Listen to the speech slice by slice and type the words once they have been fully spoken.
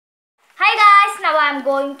I'm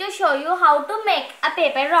going to show you how to make a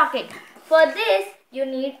paper rocket. For this, you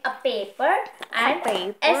need a paper and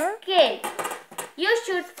a scale. You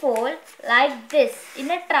should fold like this in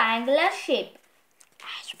a triangular shape.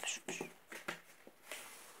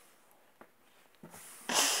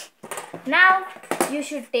 Now, you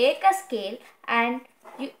should take a scale and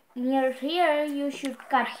near here you should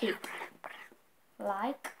cut it.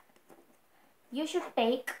 Like, you should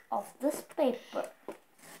take off this paper.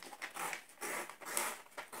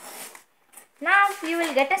 Now you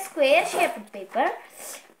will get a square shaped paper.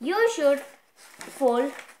 You should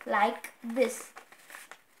fold like this.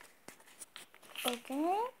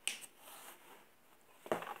 Okay.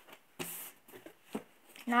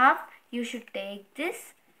 Now you should take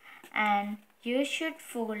this and you should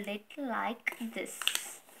fold it like this.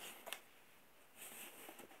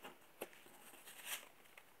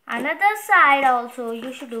 Another side also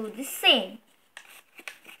you should do the same.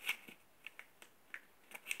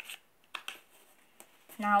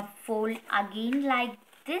 Now fold again like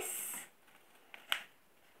this.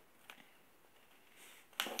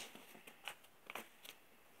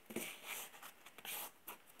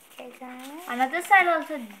 Another side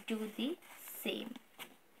also do the same.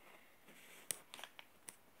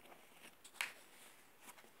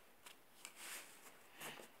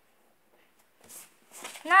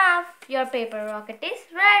 Now your paper rocket is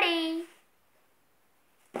ready.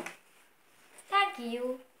 Thank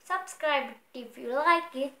you. Subscribe if you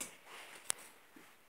like it.